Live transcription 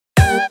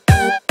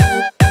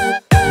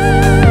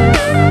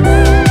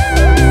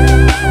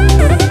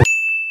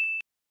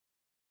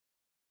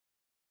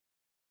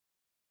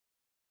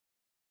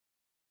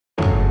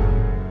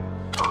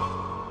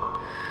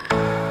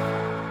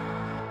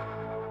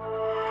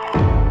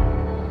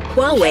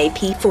Huawei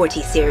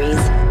P40 series.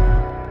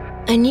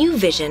 A new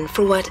vision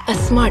for what a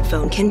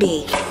smartphone can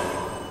be.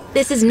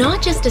 This is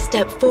not just a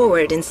step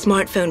forward in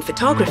smartphone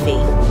photography,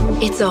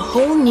 it's a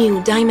whole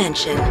new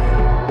dimension.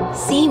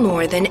 See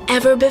more than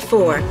ever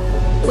before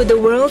with the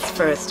world's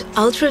first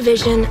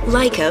UltraVision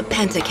Leica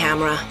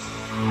pentacamera.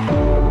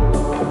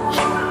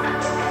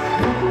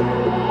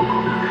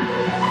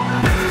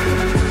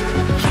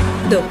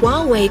 The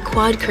Huawei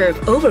Quad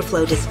Curve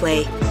Overflow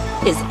display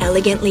is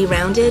elegantly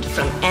rounded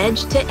from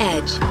edge to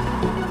edge.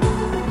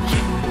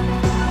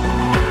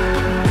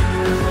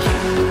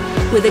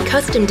 With a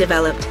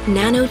custom-developed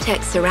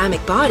nanotech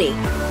ceramic body,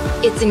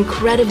 it's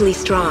incredibly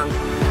strong,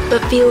 but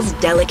feels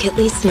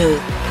delicately smooth.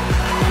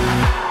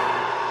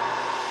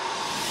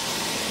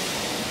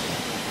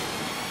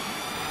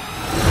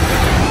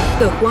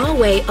 The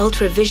Huawei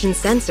UltraVision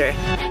sensor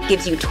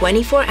gives you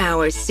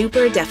 24-hour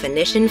super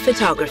definition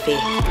photography.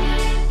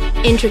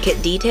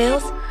 Intricate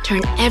details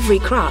turn every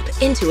crop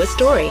into a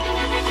story.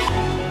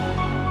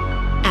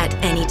 At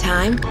any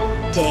time,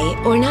 day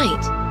or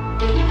night.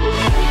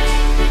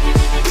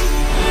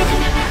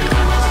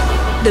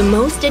 The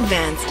most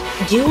advanced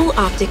dual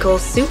optical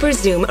super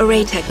zoom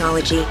array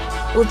technology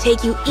will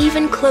take you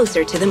even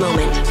closer to the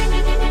moment.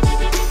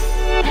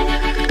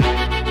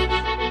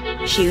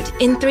 Shoot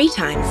in 3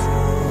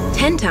 times,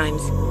 10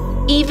 times,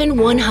 even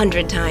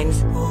 100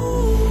 times.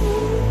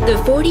 The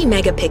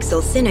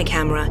 40-megapixel Cine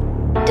camera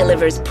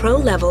delivers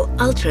pro-level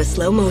ultra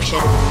slow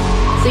motion,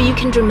 so you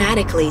can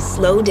dramatically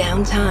slow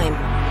down time.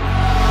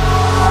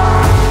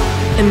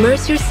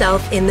 Immerse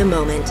yourself in the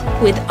moment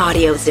with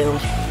Audio Zoom.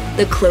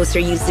 The closer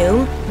you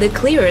zoom, the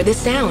clearer the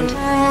sound.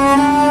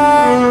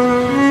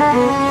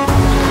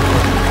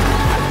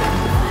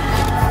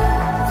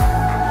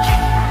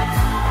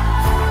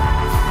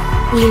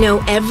 We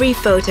know every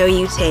photo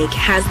you take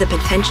has the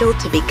potential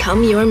to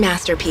become your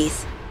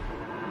masterpiece.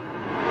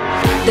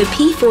 The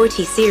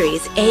P40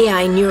 series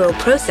AI neural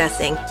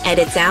processing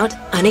edits out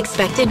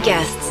unexpected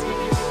guests.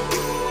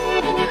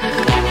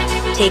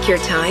 Take your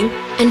time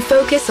and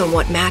focus on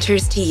what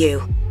matters to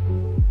you.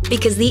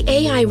 Because the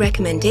AI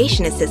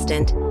recommendation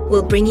assistant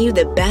will bring you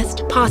the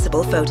best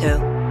possible photo.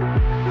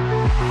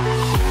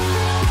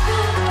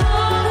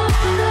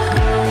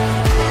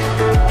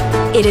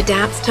 It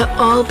adapts to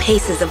all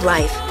paces of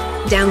life.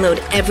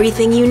 Download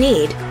everything you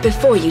need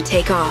before you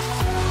take off.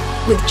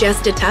 With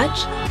just a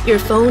touch, your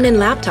phone and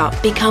laptop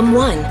become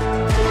one.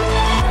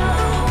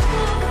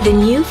 The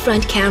new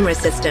front camera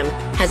system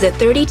has a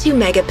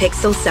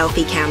 32-megapixel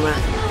selfie camera.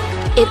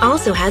 It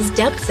also has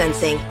depth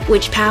sensing,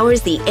 which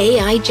powers the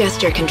AI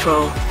gesture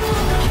control.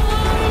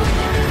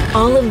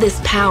 All of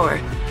this power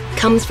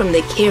comes from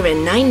the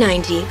Kirin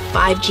 990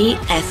 5G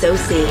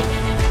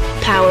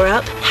SoC. Power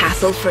up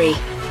hassle-free.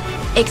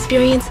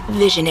 Experience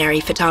visionary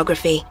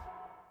photography.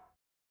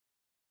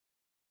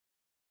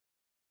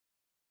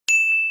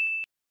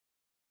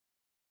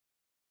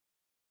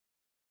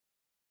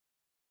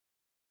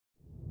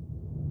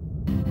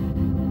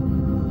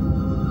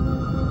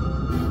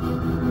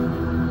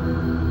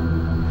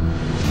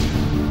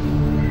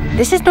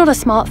 This is not a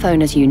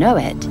smartphone as you know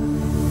it.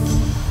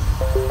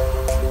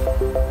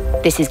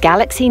 This is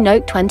Galaxy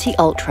Note 20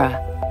 Ultra,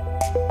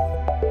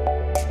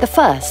 the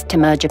first to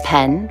merge a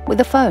pen with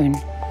a phone.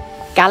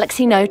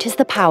 Galaxy Note is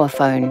the power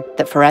phone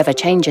that forever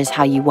changes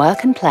how you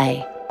work and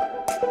play.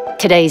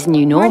 Today's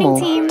new normal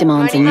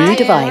demands a new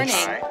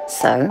device,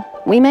 so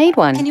we made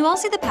one. Can you all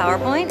see the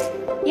PowerPoint?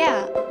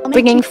 Yeah.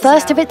 Bringing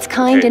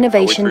first-of-its-kind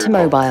innovation to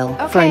mobile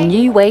for a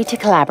new way to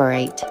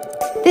collaborate.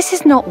 This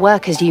is not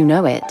work as you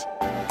know it.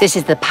 This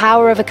is the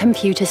power of a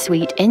computer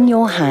suite in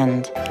your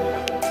hand.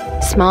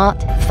 Smart,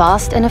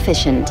 fast, and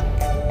efficient,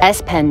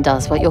 S Pen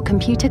does what your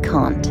computer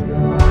can't.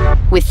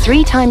 With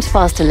 3 times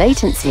faster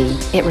latency,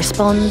 it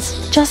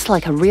responds just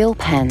like a real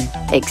pen,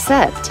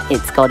 except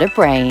it's got a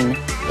brain.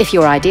 If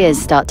your ideas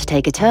start to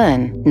take a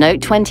turn, Note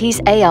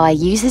 20's AI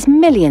uses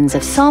millions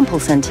of sample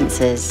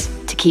sentences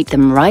to keep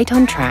them right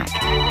on track.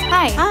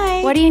 Hi.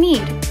 Hi. What do you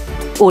need?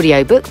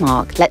 Audio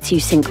Bookmark lets you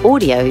sync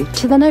audio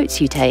to the notes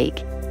you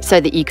take, so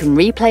that you can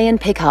replay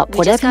and pick up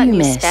whatever you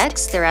missed.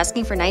 Specs. They're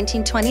asking for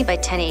 1920 by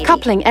 1080.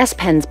 Coupling S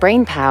Pen's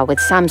brainpower with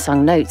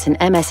Samsung Notes and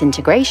MS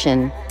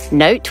integration,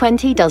 Note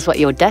 20 does what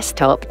your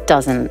desktop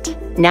doesn't.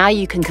 Now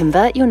you can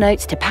convert your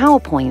notes to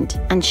PowerPoint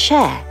and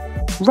share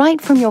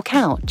right from your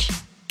couch.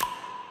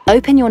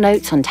 Open your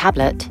notes on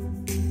tablet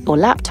or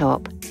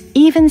laptop.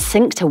 Even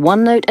sync to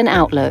OneNote and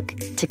Outlook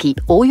to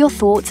keep all your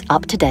thoughts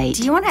up to date.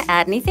 Do you want to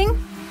add anything?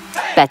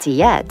 Better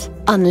yet,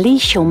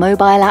 unleash your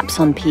mobile apps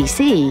on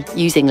PC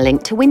using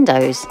Link to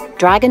Windows.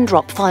 Drag and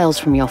drop files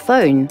from your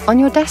phone on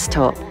your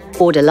desktop.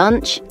 Order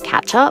lunch,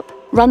 catch up,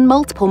 run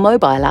multiple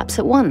mobile apps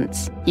at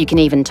once. You can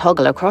even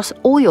toggle across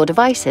all your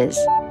devices.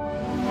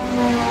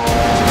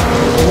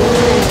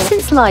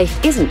 Since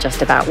life isn't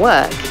just about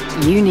work,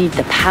 you need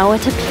the power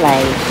to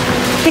play.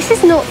 This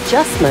is not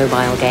just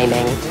mobile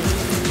gaming.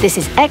 This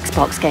is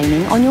Xbox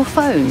gaming on your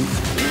phone.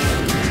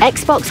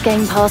 Xbox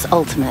Game Pass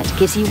Ultimate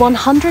gives you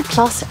 100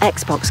 plus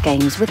Xbox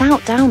games without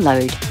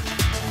download.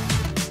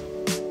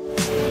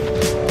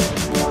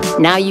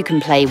 Now you can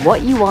play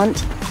what you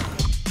want,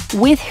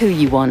 with who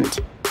you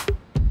want,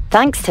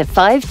 thanks to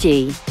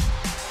 5G.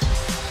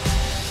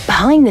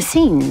 Behind the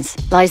scenes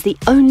lies the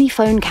only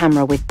phone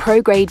camera with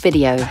pro-grade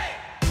video.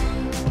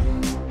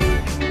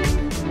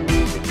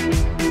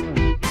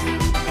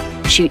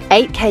 Shoot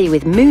 8K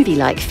with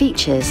movie-like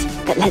features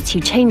that lets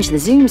you change the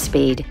zoom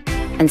speed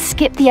and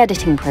skip the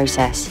editing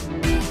process,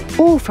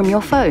 all from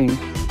your phone.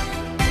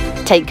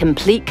 Take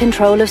complete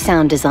control of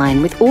sound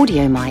design with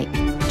Audio Mic.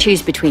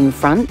 Choose between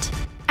front,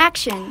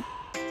 Action.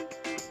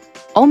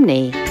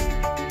 Omni,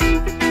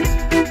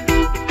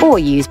 or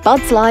use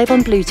Buds Live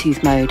on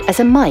Bluetooth mode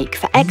as a mic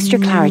for extra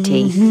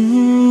clarity.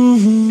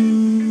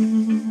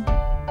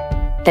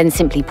 Then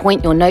simply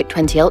point your Note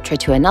 20 Ultra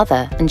to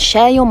another and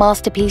share your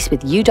masterpiece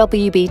with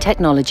UWB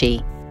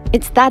technology.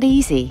 It's that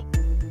easy.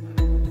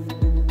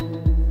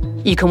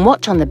 You can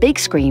watch on the big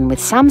screen with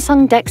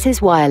Samsung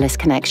DeX's wireless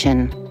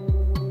connection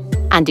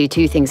and do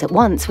two things at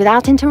once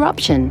without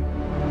interruption.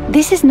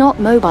 This is not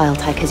mobile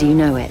tech as you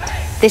know it.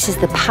 This is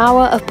the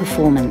power of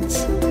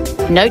performance.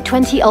 Note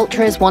 20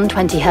 Ultra's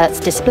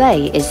 120Hz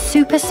display is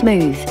super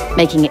smooth,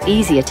 making it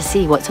easier to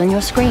see what's on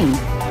your screen.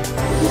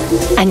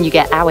 And you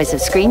get hours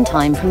of screen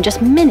time from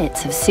just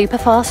minutes of super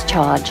fast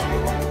charge.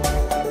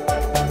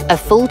 A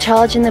full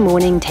charge in the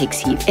morning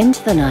takes you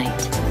into the night.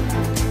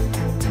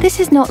 This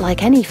is not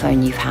like any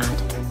phone you've had.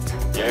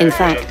 In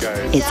fact,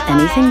 it's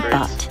anything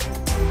but.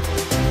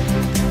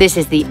 This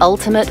is the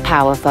ultimate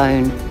power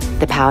phone.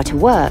 The power to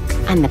work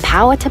and the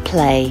power to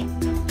play.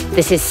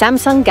 This is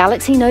Samsung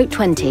Galaxy Note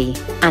 20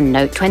 and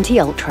Note 20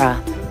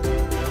 Ultra.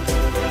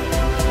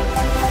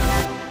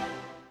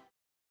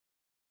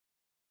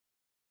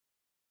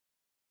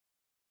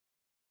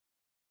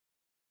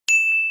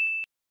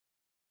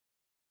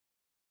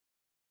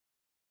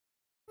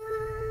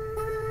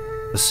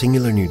 A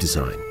singular new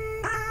design,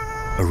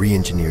 a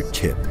re-engineered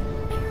chip,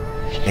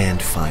 and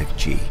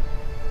 5G.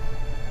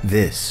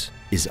 This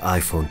is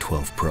iPhone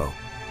 12 Pro.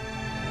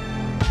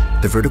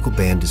 The vertical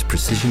band is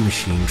precision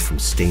machined from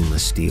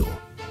stainless steel.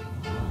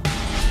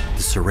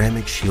 The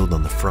ceramic shield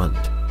on the front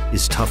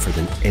is tougher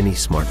than any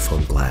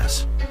smartphone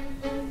glass.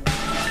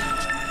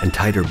 And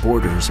tighter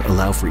borders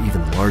allow for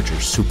even larger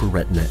Super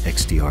Retina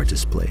XDR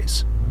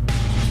displays.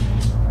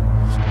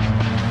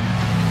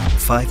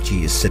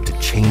 5G is set to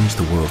change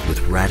the world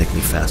with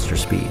radically faster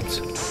speeds.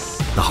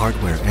 The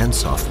hardware and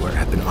software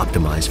have been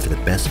optimized for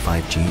the best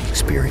 5G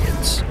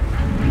experience.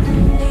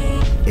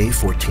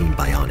 A14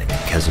 Bionic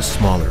has a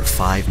smaller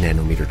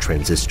 5nm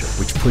transistor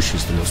which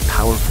pushes the most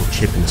powerful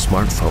chip in the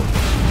smartphone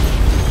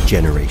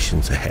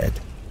generations ahead.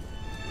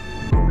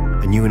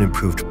 A new and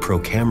improved Pro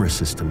camera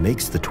system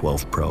makes the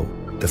 12 Pro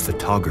the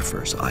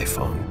photographer's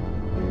iPhone.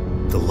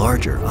 The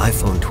larger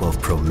iPhone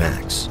 12 Pro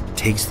Max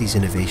takes these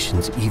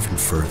innovations even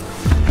further.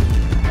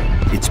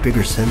 Its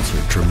bigger sensor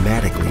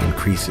dramatically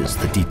increases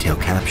the detail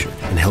captured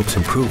and helps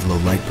improve low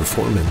light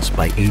performance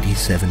by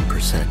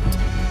 87%.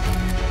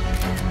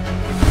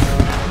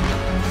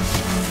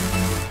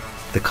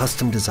 The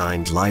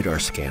custom-designed LiDAR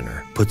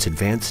scanner puts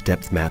advanced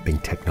depth mapping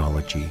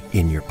technology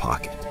in your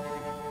pocket.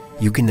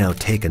 You can now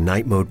take a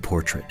night mode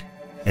portrait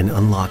and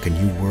unlock a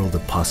new world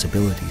of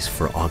possibilities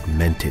for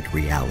augmented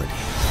reality.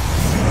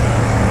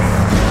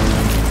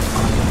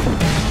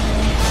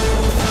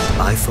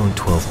 iPhone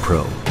 12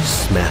 Pro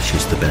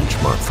smashes the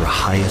benchmark for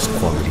highest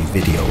quality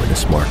video in a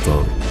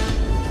smartphone.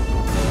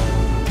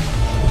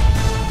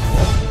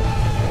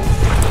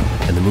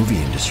 And the movie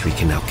industry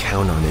can now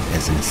count on it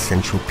as an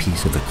essential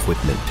piece of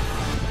equipment.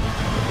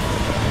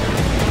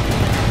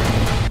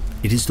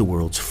 It is the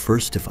world's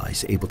first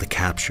device able to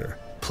capture,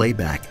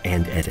 playback,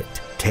 and edit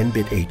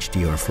 10-bit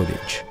HDR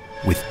footage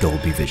with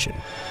Dolby Vision.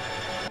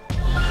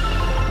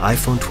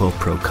 iPhone 12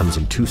 Pro comes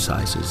in 2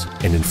 sizes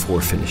and in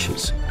 4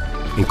 finishes,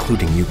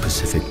 including new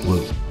Pacific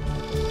Blue.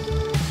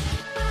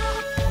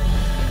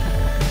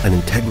 An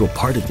integral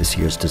part of this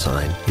year's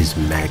design is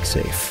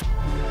MagSafe,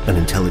 an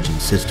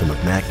intelligent system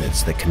of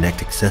magnets that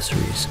connect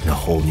accessories in a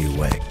whole new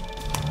way.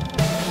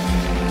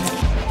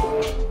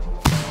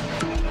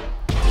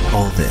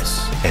 All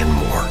this and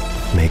more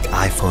make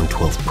iPhone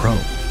 12 Pro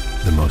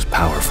the most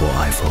powerful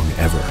iPhone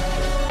ever.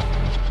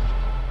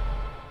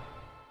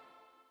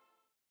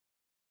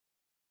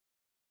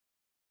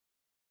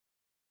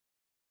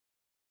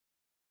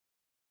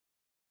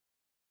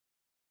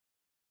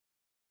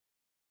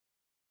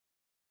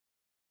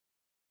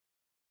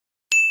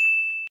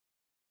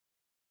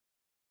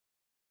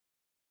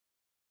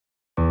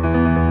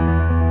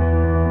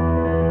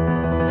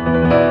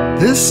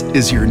 This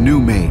is your new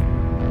mate.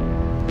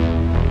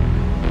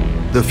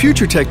 The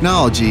future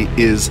technology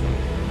is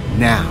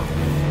now.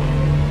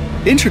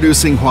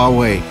 Introducing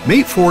Huawei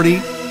Mate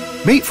 40,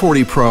 Mate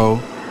 40 Pro,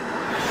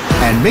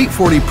 and Mate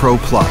 40 Pro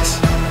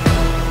Plus.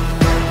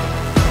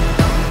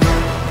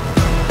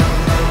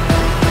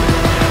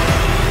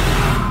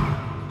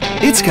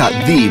 It's got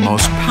the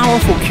most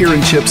powerful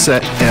Kirin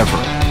chipset ever.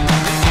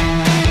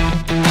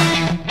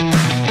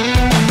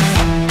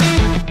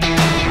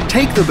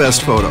 Take the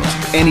best photos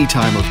any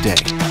time of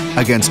day,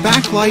 against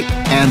backlight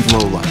and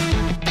low light.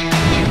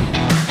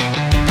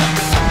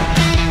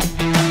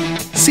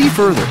 See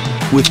further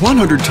with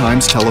 100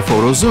 times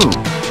telephoto zoom.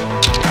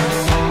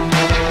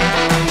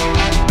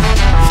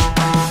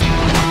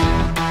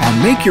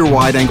 And make your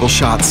wide-angle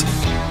shots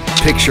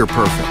picture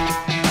perfect.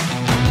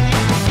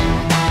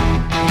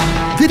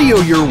 Video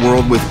your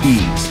world with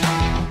ease.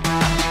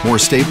 More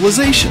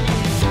stabilization.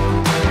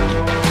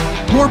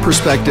 More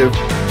perspective.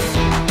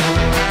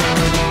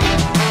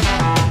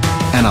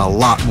 And a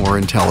lot more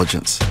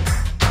intelligence.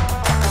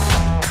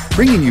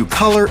 Bringing you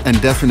color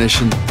and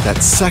definition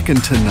that's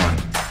second to none.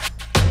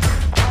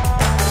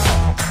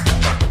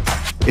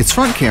 Its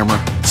front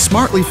camera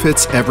smartly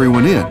fits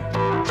everyone in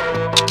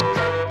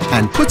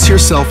and puts your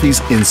selfies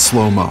in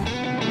slow-mo.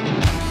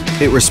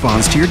 It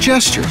responds to your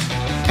gestures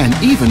and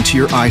even to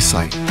your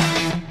eyesight.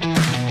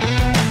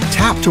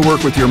 Tap to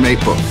work with your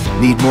MateBook.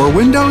 Need more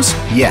windows?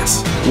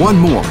 Yes, one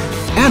more,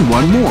 and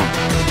one more.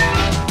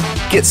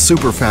 Get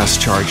super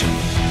fast charging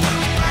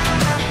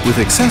with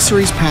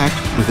accessories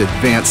packed with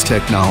advanced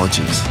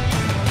technologies.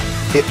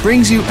 It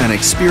brings you an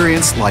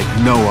experience like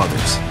no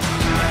others.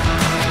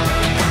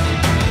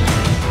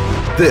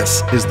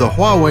 This is the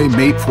Huawei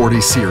Mate 40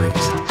 series.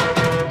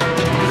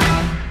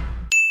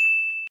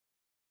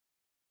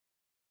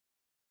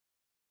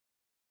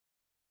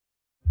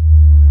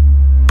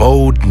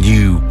 Bold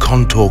new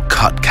contour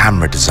cut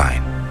camera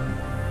design,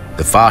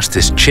 the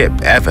fastest chip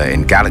ever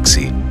in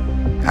Galaxy,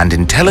 and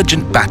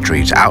intelligent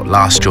battery to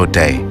outlast your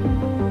day.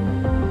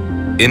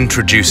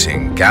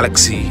 Introducing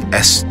Galaxy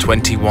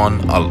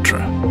S21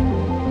 Ultra.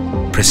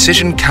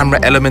 Precision camera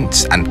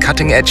elements and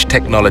cutting-edge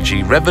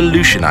technology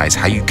revolutionize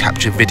how you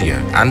capture video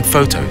and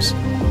photos.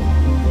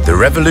 The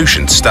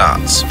revolution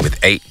starts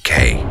with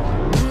 8K.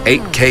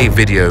 8K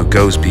video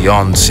goes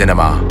beyond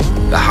cinema,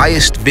 the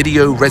highest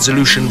video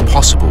resolution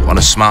possible on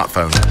a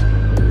smartphone.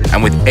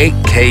 And with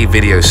 8K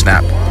Video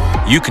Snap,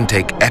 you can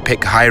take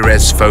epic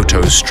high-res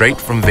photos straight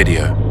from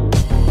video.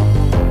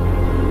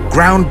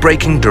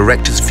 Groundbreaking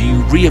Director's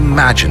View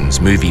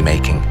reimagines movie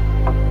making.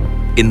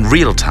 In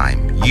real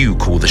time, you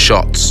call the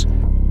shots.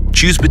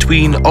 Choose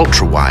between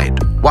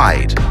ultra-wide,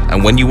 wide,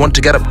 and when you want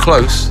to get up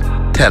close,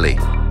 tele.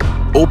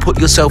 Or put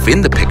yourself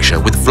in the picture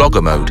with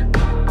vlogger mode.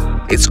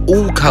 It's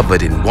all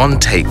covered in one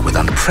take with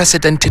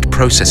unprecedented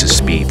processor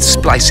speed,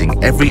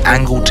 splicing every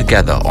angle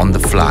together on the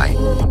fly.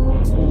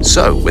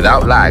 So,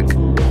 without lag,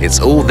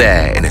 it's all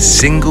there in a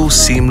single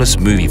seamless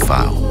movie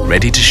file,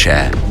 ready to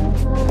share.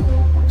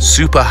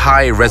 Super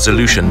high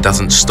resolution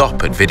doesn't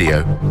stop at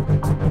video.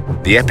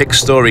 The epic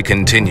story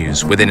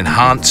continues with an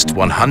enhanced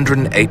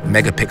 108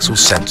 megapixel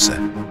sensor,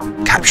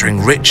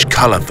 capturing rich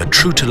color for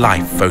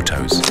true-to-life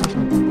photos.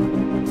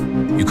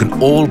 You can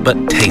all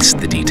but taste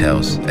the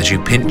details as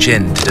you pinch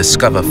in to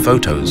discover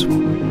photos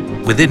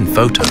within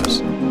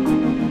photos.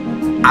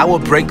 Our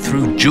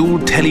breakthrough dual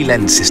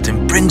tele-lens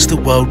system brings the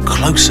world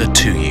closer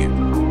to you.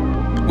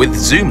 With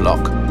Zoom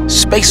Lock,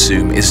 Space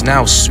Zoom is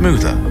now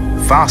smoother,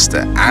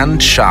 faster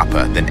and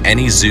sharper than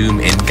any zoom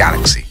in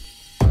Galaxy.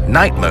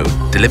 Night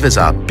Mode delivers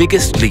our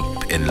biggest leap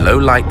in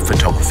low-light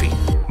photography.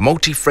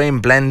 Multi-frame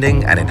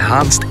blending and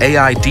enhanced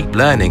AI deep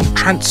learning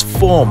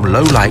transform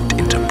low light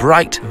into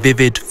bright,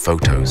 vivid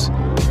photos.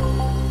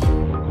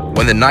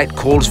 When the night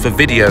calls for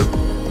video,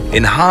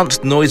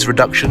 enhanced noise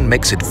reduction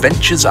makes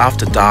adventures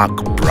after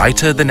dark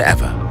brighter than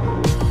ever.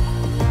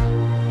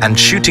 And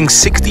shooting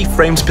 60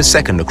 frames per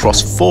second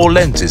across 4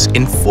 lenses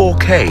in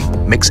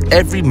 4K makes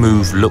every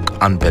move look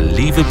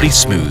unbelievably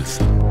smooth.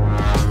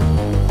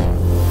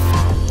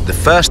 The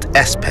first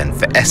S Pen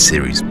for S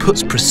Series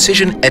puts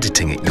precision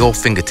editing at your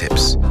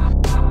fingertips,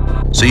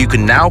 so you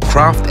can now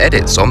craft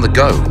edits on the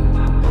go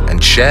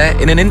and share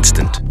in an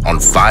instant on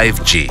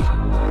 5G.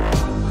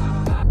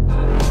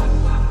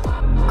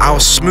 Our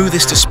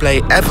smoothest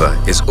display ever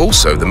is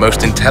also the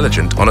most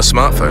intelligent on a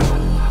smartphone.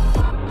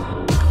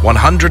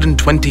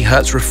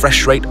 120Hz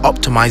refresh rate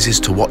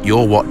optimizes to what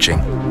you're watching,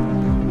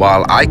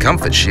 while Eye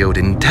Comfort Shield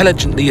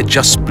intelligently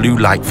adjusts blue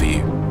light for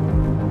you.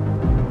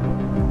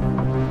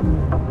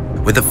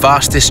 With the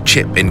fastest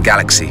chip in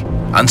Galaxy,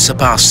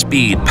 unsurpassed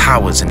speed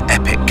powers an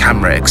epic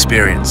camera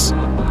experience,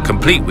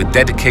 complete with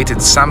dedicated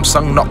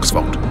Samsung Knox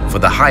Vault for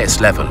the highest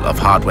level of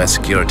hardware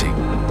security.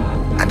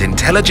 And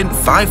intelligent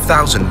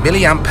 5000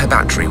 mAh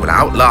battery will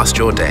outlast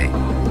your day,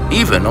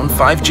 even on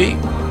 5G.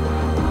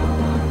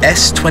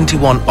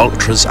 S21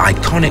 Ultra's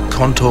iconic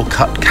contour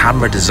cut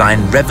camera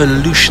design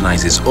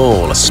revolutionizes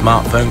all a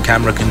smartphone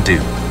camera can do.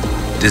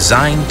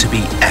 Designed to be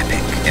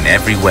epic in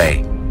every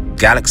way.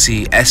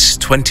 Galaxy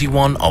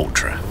S21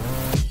 Ultra.